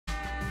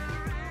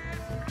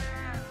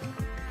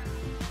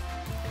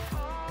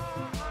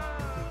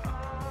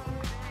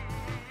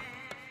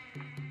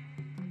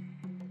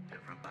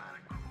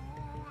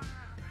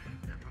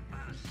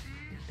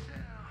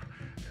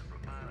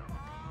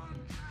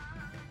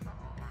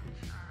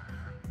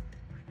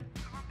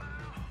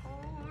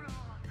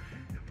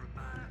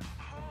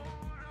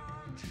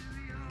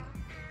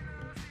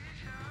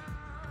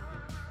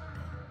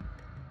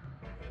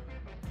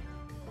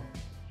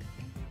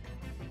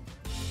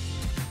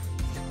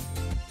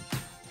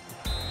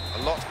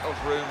A lot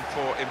of room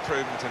for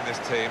improvement in this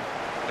team.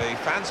 The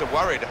fans are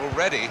worried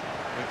already,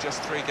 with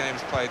just 3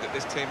 games played, that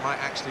this team might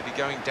actually be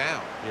going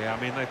down. Yeah, I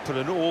mean, they've put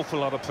an awful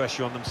lot of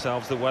pressure on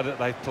themselves, the way that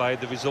they've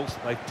played, the results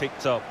that they've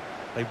picked up.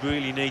 They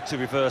really need to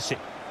reverse it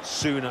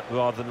sooner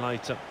rather than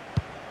later.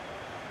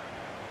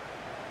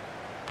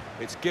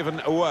 It's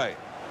given away.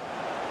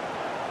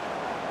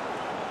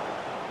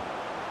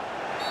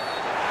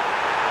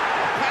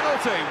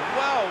 Penalty!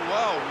 Well,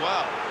 well,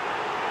 well.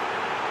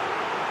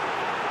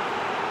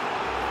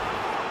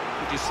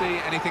 Did you see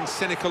anything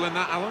cynical in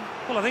that, Alan?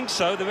 Well, I think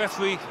so. The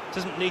referee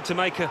doesn't need to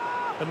make a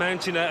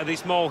mountain out of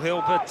this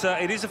molehill, but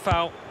it is a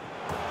foul.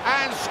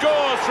 And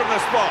scores from the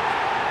spot.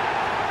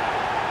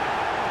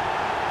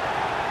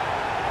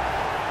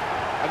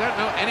 I don't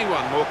know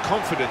anyone more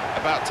confident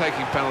about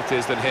taking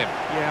penalties than him.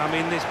 Yeah, I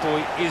mean, this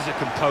boy is a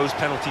composed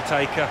penalty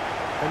taker,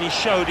 and he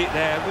showed it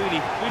there. Really,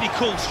 really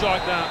cool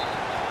strike, that.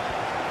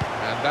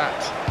 And that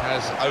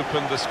has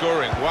opened the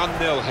scoring.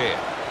 1-0 here.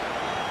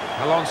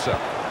 Alonso.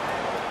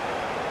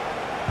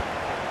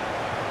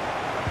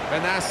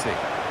 Benassi.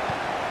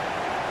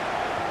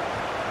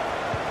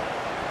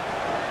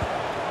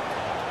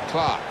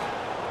 Clark.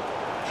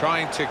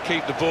 Trying to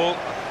keep the ball.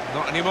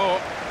 Not anymore.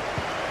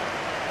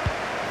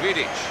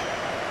 Vidic.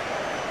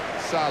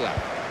 Salah.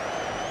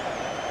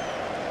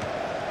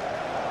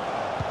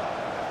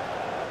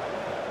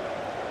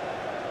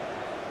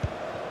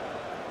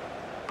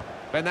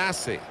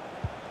 Benassi.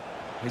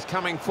 He's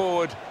coming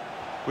forward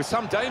with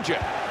some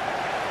danger.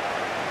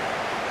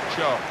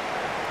 Sure.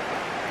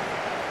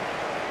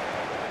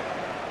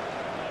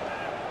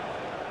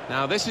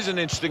 Now this is an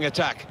interesting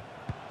attack.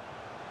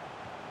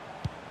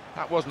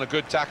 That wasn't a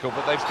good tackle,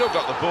 but they've still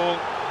got the ball.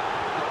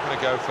 Not going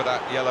to go for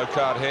that yellow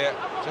card here.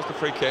 Just a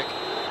free kick.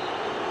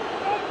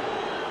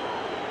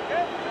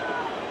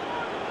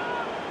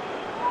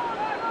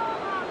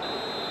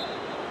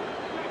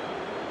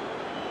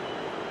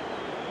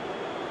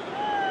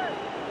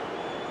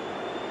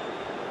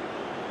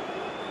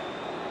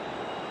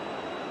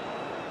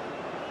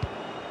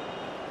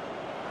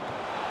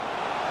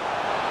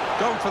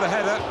 Gone for the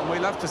header, and we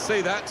love to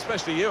see that,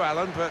 especially you,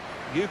 Alan, but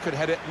you could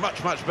head it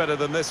much, much better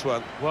than this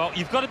one. Well,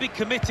 you've got to be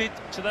committed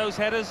to those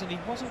headers, and he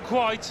wasn't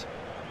quite.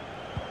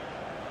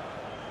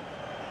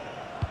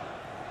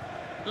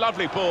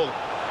 Lovely ball,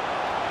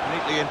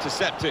 neatly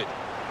intercepted.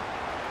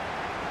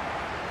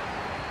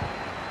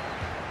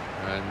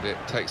 And it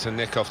takes a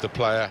nick off the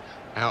player,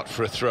 out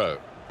for a throw.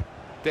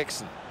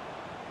 Dixon.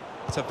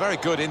 It's a very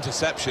good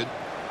interception.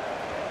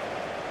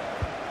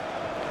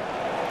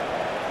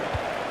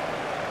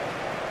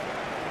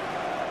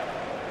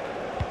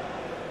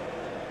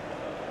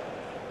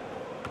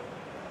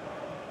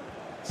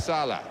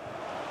 Salah.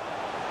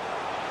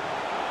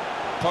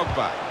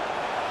 Pogba.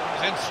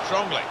 He's in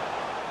strongly.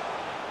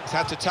 He's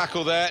had to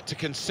tackle there to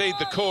concede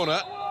the corner.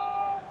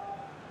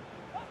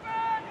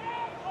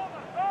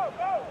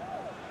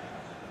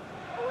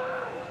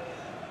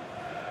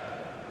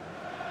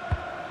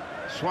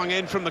 Swung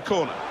in from the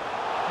corner.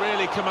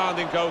 Really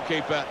commanding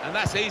goalkeeper, and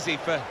that's easy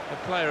for a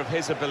player of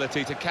his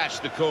ability to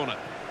catch the corner.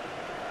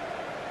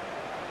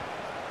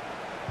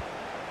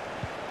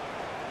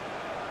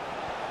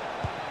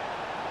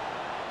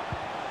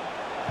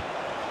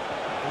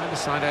 Neither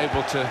side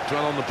able to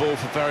dwell on the ball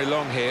for very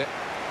long here.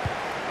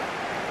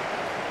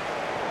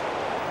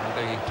 And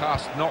the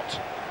pass not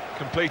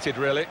completed,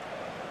 really.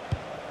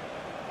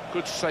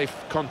 Good safe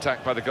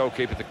contact by the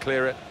goalkeeper to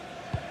clear it.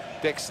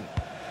 Dixon.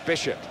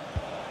 Bishop.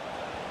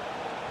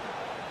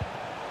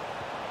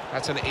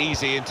 That's an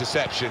easy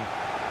interception.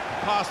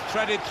 Pass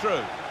threaded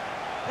through.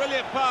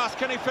 Brilliant pass,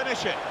 can he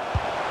finish it?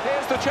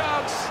 Here's the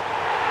chance,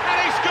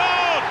 and he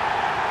scored!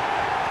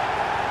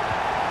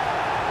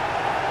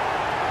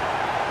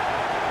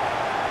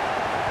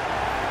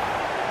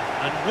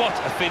 And what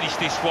a finish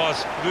this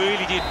was.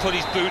 Really did put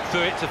his boot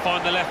through it to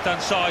find the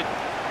left-hand side.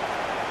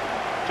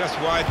 Just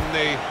widen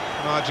the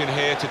margin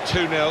here to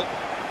 2-0.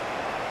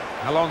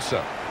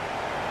 Alonso.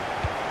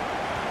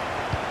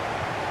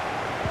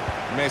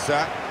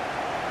 Mesa.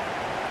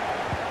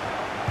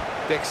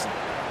 Dixon.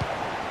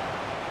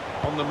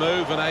 On the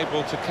move and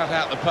able to cut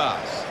out the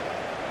pass.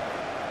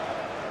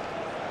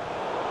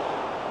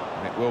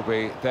 And it will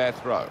be their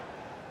throw.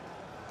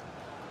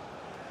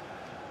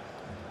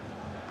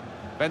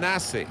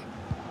 Benassi.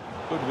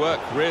 Good work,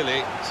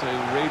 really, to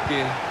read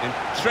the...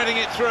 threading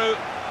it through.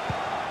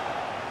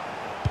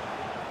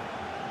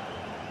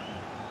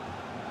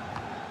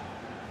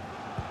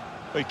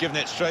 We've given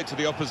it straight to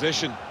the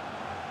opposition.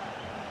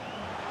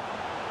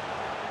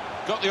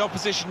 Got the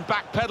opposition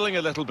backpedaling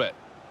a little bit.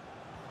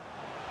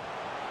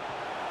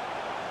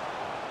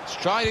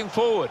 Striding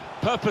forward,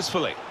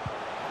 purposefully.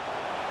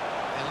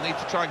 They'll need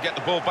to try and get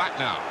the ball back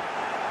now.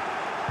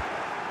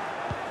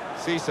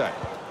 Cisse.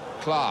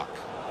 Clark.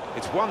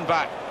 It's one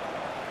back.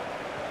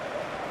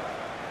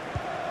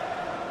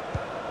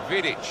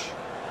 Vidic.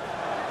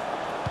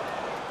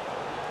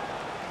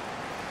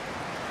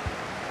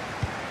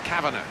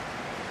 Kavanagh.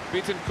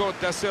 Bittencourt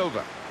da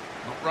Silva.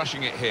 Not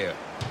rushing it here.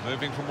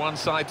 Moving from one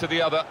side to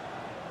the other.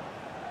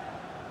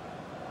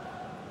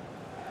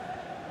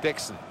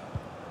 Dixon.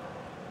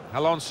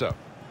 Alonso.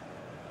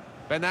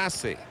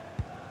 Benassi.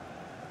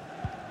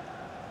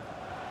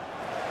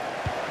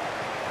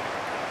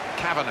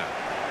 Kavanagh.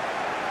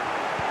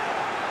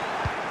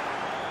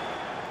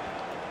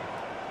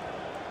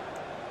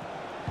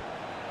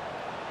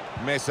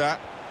 Mesa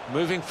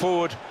moving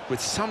forward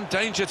with some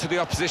danger to the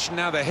opposition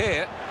now they're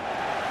here.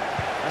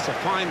 That's a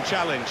fine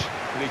challenge,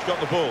 and he's got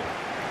the ball.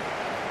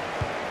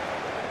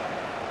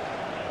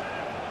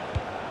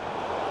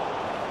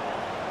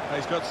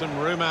 He's got some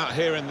room out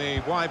here in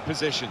the wide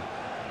position.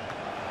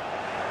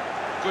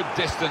 Good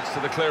distance to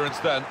the clearance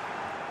then.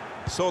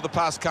 Saw the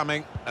pass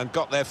coming and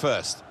got there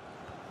first.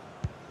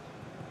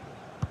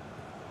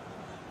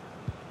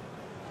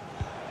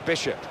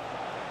 Bishop.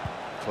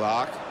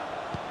 Clark.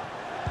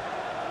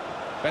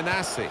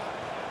 Benassi.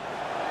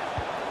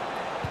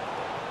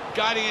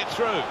 Guiding it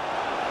through.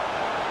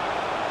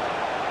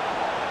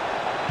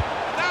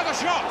 Now the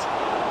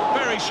shot!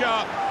 Very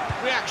sharp.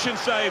 Reaction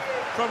save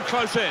from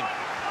close in.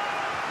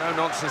 No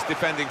nonsense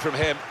defending from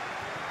him.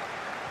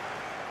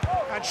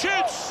 And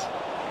shoots!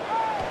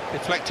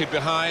 Deflected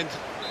behind.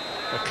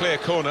 A clear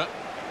corner.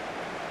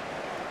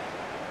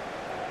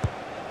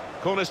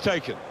 Corner's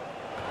taken.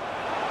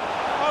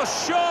 Oh,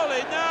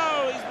 surely,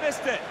 no, he's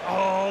missed it.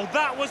 Oh,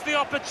 that was the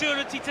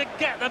opportunity to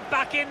get them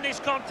back in this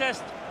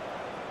contest.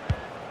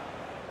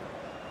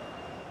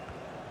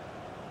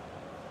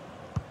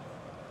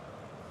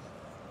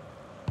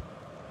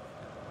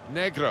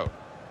 Negro.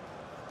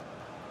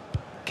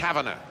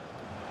 Kavanagh.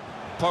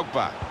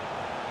 Pogba.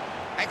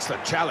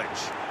 Excellent challenge.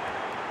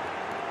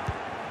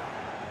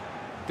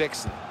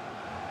 Dixon.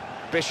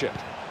 Bishop.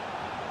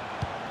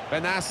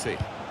 Benassi.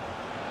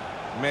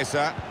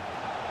 Mesa.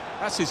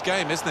 That's his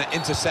game, isn't it?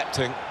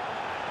 Intercepting.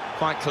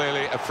 Quite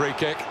clearly a free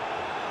kick.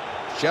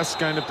 Just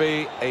going to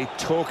be a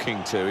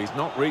talking to. He's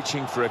not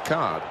reaching for a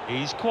card.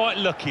 He's quite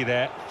lucky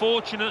there.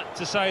 Fortunate,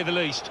 to say the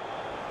least.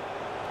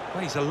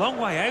 Well, he's a long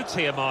way out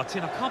here,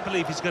 Martin. I can't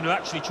believe he's going to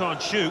actually try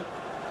and shoot.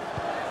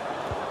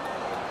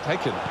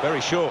 Taken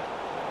very short.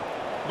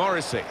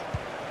 Morrissey.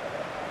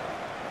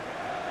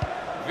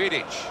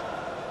 Vidic.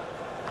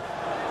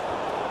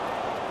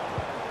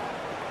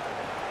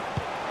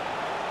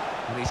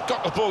 And he's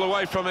got the ball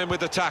away from him with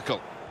the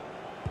tackle.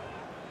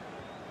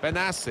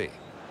 Benassi.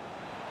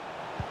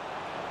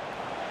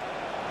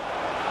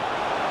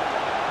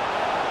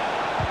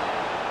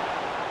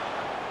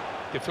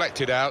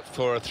 Deflected out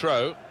for a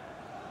throw.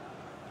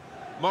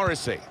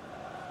 Morrissey.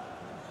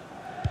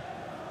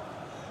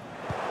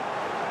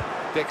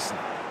 Dixon.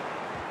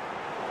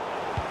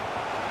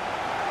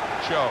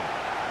 Cho.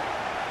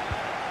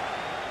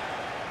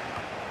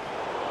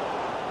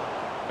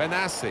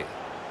 Benassi.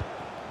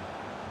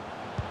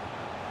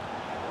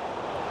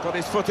 Got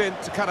his foot in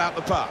to cut out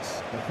the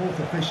pass. The fourth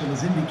official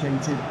has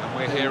indicated... And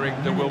we're hearing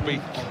there will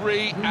be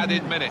 3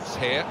 added minutes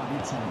here.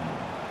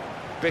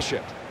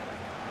 Bishop.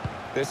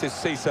 This is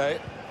Cisse.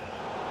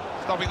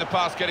 Stopping the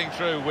pass getting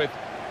through with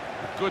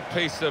a good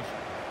piece of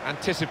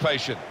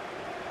anticipation.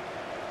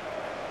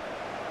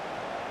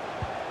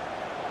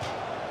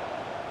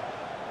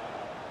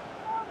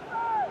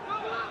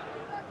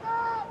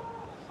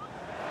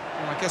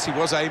 Well, I guess he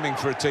was aiming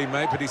for a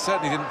teammate, but he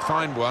certainly didn't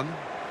find one.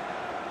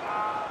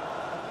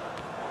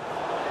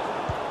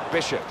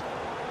 Bishop.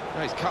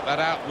 Oh, he's cut that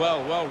out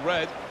well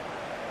read.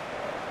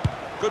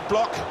 Good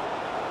block.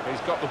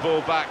 He's got the ball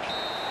back.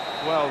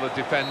 Well, the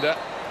defender.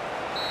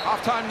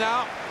 Half-time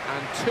now,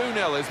 and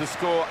 2-0 is the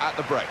score at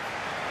the break.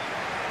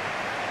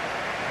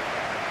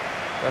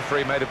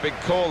 Referee made a big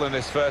call in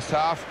this first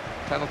half.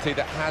 Penalty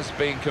that has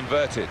been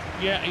converted.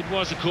 Yeah, it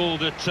was a call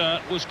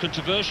that was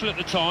controversial at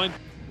the time.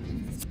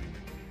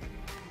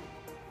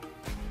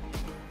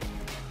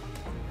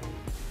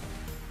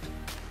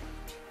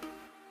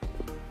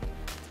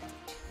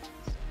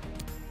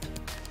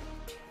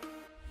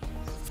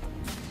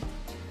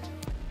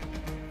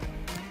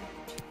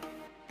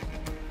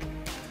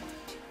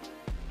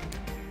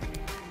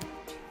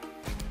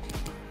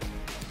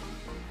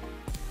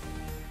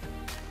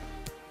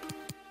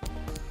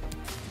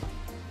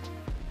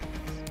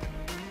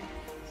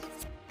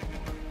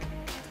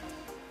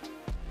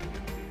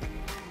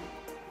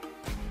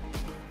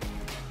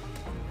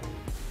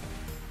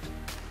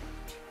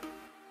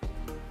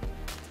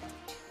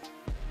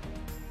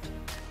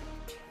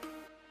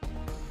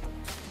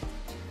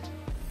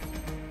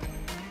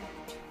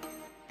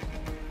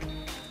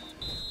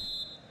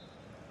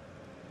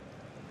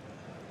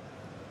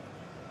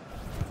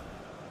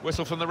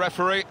 Whistle from the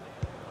referee,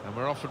 and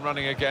we're off and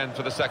running again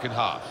for the second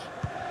half.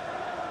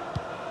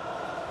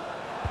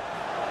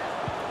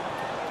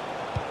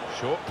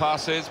 Short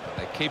passes, but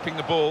they're keeping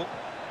the ball.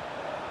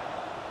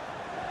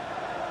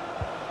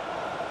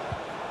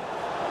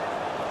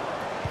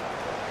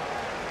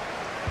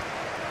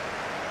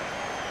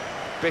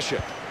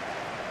 Bishop.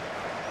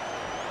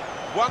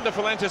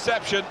 Wonderful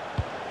interception.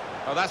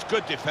 Oh, that's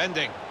good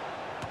defending.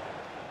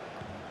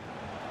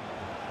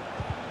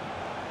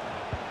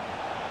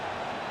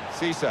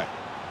 Cisse.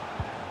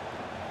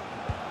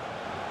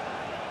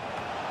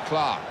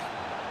 Clark.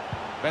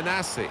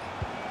 Benassi.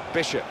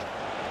 Bishop.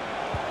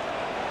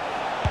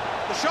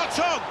 The shot's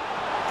on!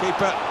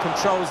 Keeper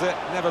controls it,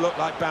 never looked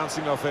like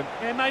bouncing off him.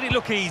 Yeah, it made it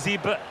look easy,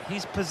 but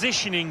his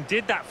positioning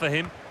did that for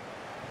him.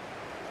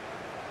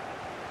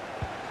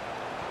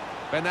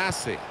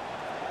 Benassi.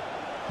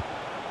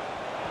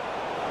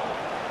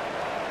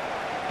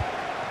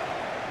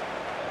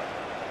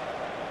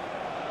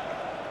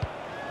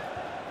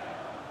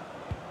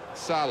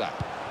 Salah.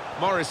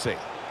 Morrissey.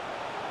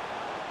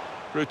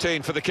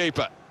 Routine for the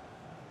keeper.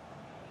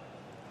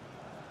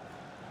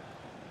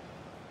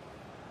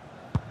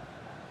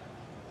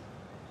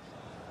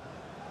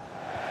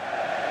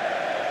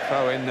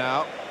 Throw in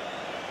now.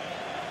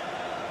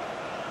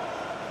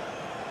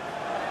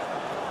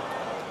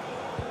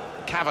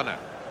 Kavanagh.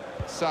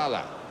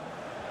 Salah.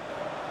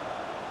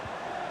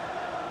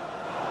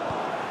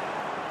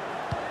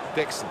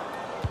 Dixon.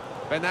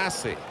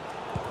 Benassi.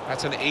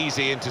 That's an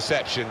easy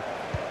interception.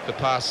 The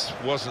pass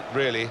wasn't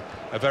really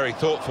a very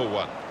thoughtful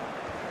one.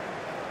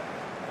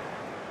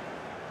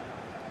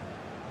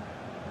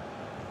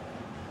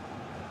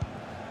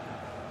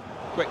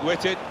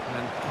 Quick-witted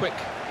and quick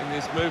in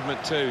his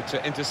movement too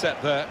to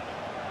intercept there.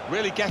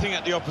 Really getting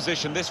at the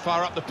opposition this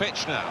far up the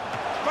pitch now.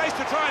 Space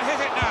to try and hit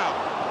it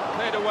now.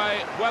 Cleared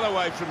away, well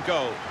away from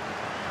goal.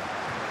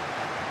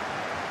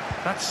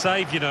 That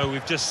save, you know,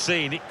 we've just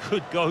seen, it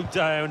could go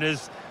down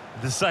as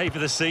the save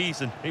of the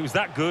season. It was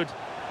that good.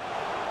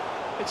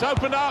 It's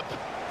opened up.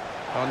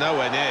 Oh,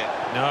 nowhere near.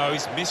 No,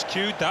 he's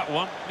miscued that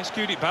one.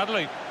 Miscued it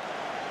badly.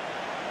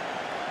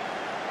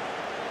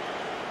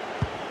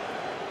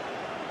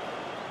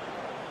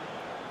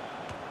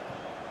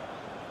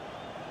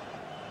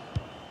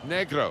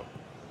 Negro.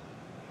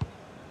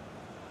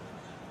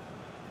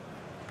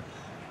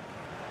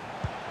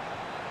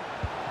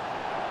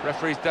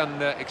 Referee's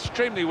done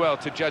extremely well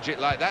to judge it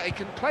like that. He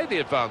can play the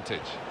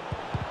advantage.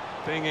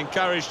 Being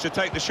encouraged to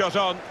take the shot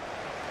on.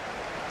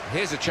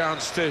 Here's a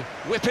chance to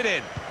whip it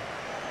in.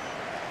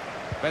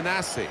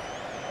 Benassi.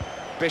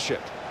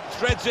 Bishop.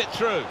 Threads it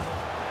through.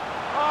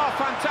 Oh,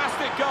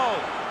 fantastic goal.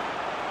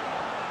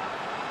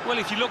 Well,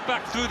 if you look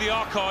back through the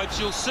archives,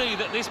 you'll see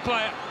that this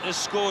player has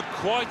scored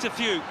quite a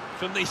few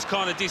from these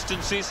kind of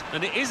distances,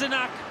 and it is a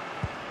knack.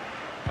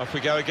 Off we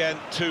go again,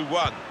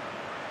 2-1.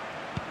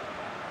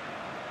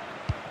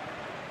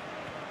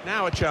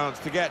 Now a chance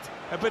to get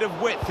a bit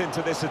of width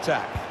into this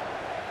attack.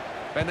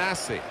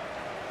 Benassi.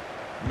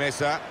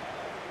 Mesa.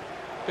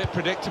 Bit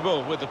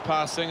predictable with the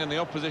passing and the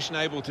opposition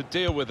able to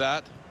deal with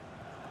that.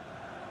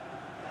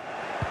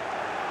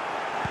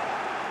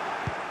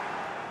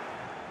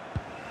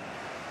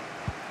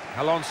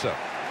 Alonso.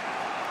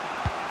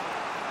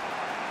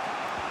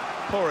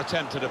 Poor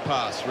attempt at a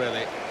pass,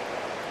 really.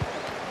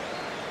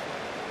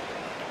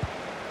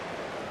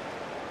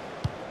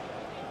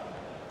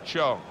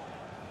 Chong.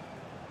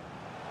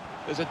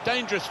 There's a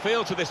dangerous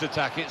feel to this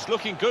attack. It's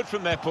looking good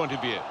from their point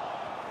of view.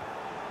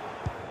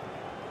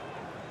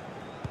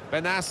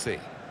 Benassi.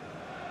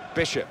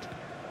 Bishop.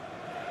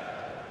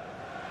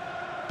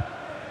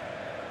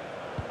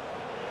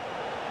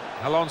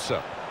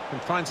 Alonso can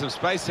find some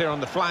space here on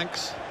the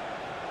flanks.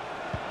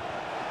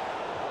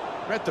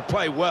 Read the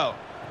play well.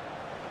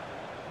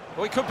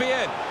 Oh, he could be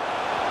in.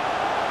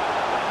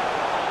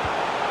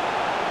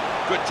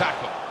 Good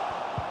tackle.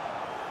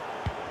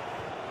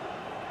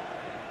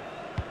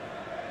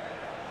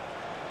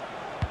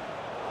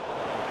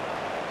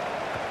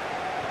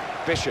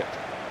 Bishop.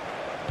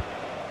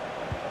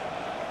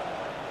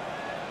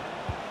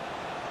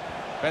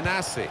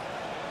 Benassi.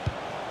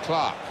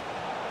 Clark.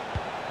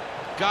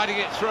 Guiding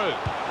it through.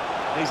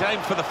 He's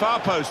aimed for the far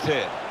post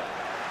here.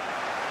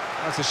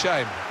 That's a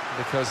shame,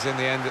 because in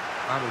the end,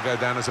 that will go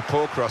down as a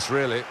poor cross,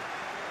 really.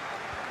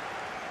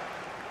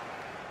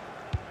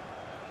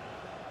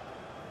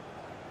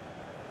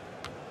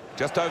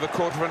 Just over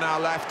quarter of an hour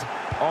left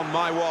on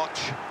my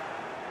watch.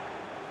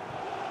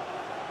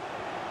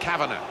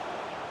 Kavanagh.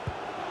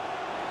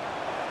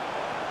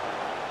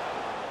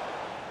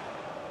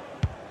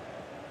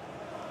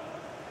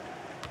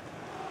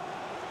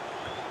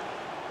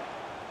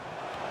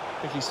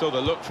 I think he saw the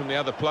look from the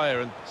other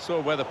player and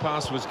saw where the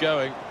pass was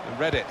going and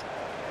read it.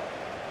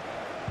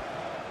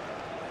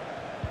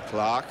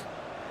 Clark.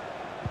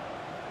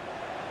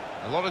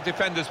 A lot of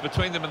defenders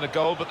between them and the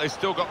goal, but they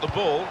still got the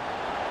ball.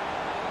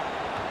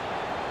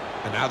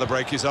 And now the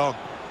break is on.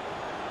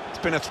 It's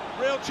been a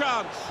real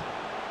chance.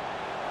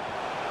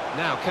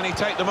 Now, can he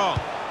take them on?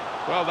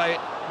 Well, they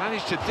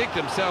managed to dig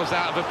themselves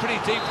out of a pretty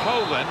deep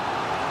hole then.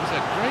 It was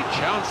a great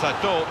chance, I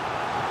thought,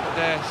 but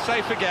they're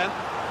safe again.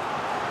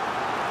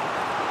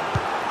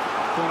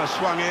 Corner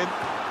swung in.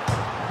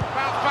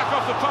 Bounced back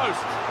off the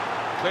post.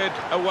 Cleared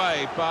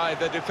away by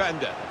the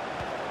defender.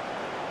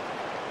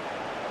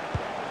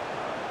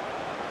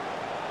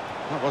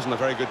 That wasn't a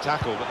very good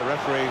tackle, but the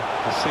referee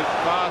has seen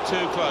far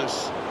too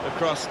close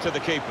across to the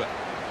keeper.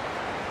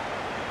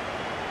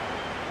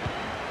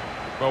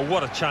 Well,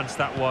 what a chance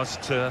that was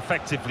to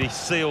effectively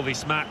seal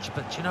this match.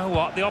 But you know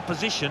what? The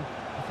opposition,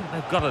 I think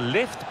they've got a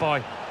lift by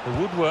the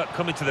woodwork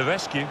coming to the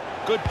rescue.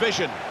 Good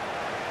vision.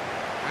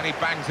 And he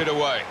bangs it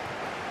away.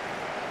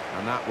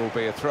 And that will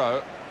be a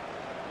throw.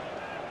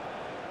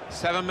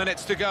 7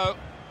 minutes to go.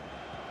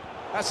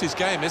 That's his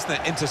game, isn't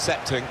it?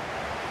 Intercepting.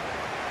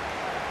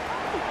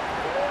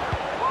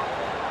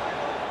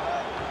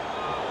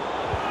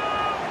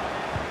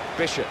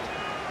 Bishop.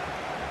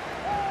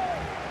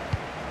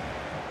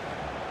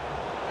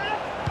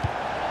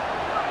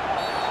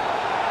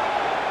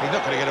 He's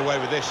not going to get away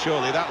with this,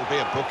 surely. That will be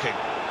a booking.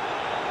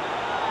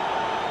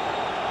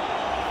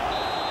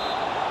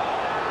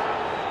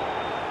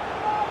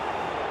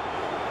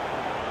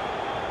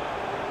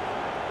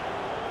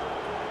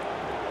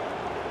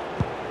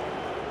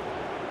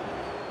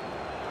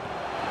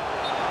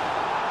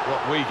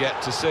 What we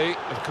get to see,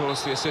 of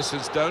course, the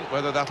assistants don't.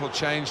 Whether that'll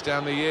change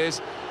down the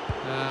years,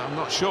 I'm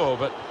not sure.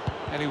 But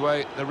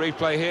anyway, the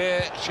replay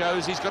here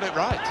shows he's got it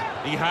right.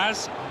 He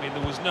has. I mean,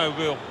 there was no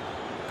real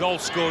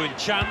goal-scoring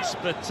chance,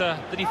 but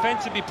the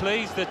defence would be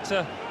pleased that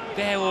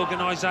their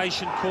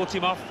organisation caught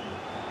him off.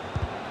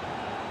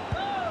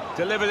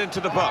 Delivered into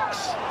the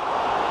box.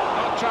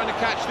 Not trying to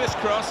catch this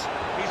cross.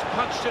 He's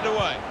punched it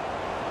away.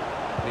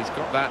 He's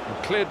got that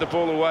and cleared the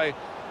ball away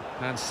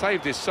and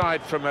saved his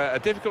side from a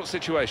difficult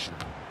situation.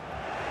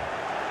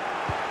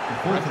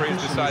 The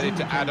referee's decided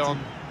to add on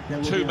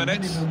 2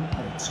 minutes.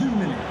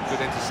 Good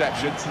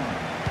interception.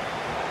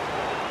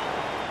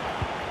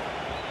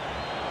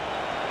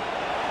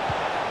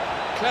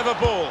 Clever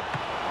ball.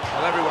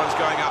 Well, everyone's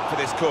going up for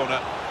this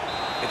corner.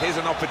 It is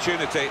an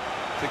opportunity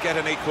to get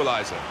an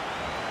equaliser.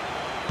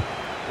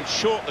 It's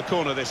short the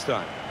corner this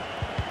time.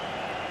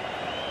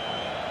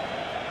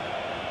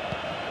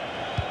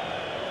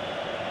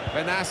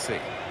 Benassi.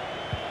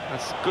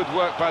 That's good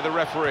work by the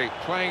referee.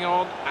 Playing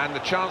on and the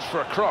chance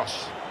for a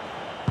cross.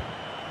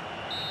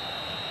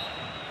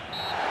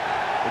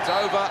 It's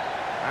over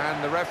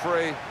and the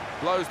referee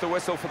blows the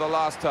whistle for the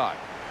last time.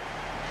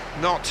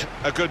 Not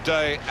a good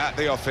day at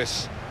the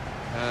office,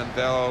 and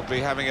they'll be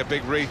having a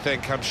big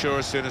rethink, I'm sure,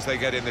 as soon as they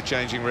get in the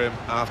changing room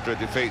after a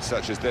defeat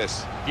such as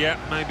this. Yeah,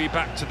 maybe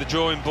back to the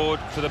drawing board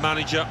for the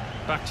manager,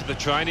 back to the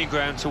training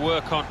ground to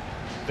work on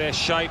their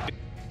shape.